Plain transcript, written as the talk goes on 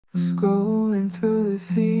Scrolling through the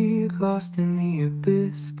feed, lost in the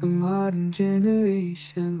abyss. The modern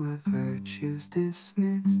generation with virtues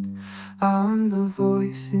dismissed. I'm the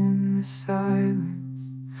voice in the silence,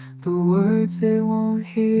 the words they won't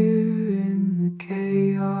hear in the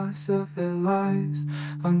chaos of their lives.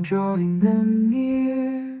 I'm drawing them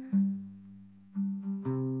near.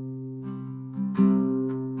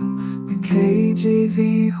 The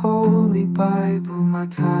KJV, Holy Bible, my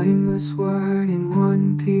timeless word in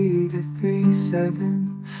 1 Peter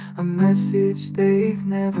 3:7, a message they've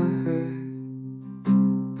never heard.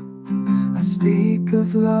 I speak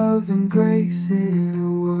of love and grace in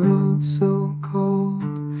a world so cold.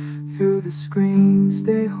 Through the screens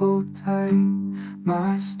they hold tight,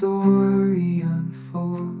 my story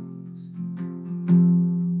unfolds.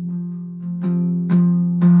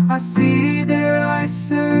 I see their eyes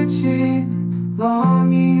searching,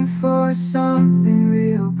 longing for something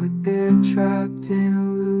real, but they're trapped in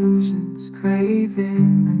illusions,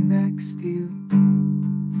 craving the next deal.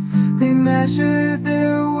 They measure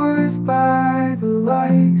their worth by the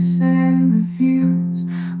likes and the views.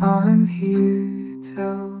 I'm here to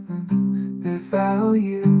tell them their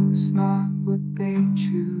value's not what they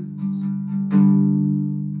choose.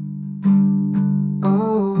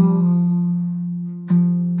 Oh,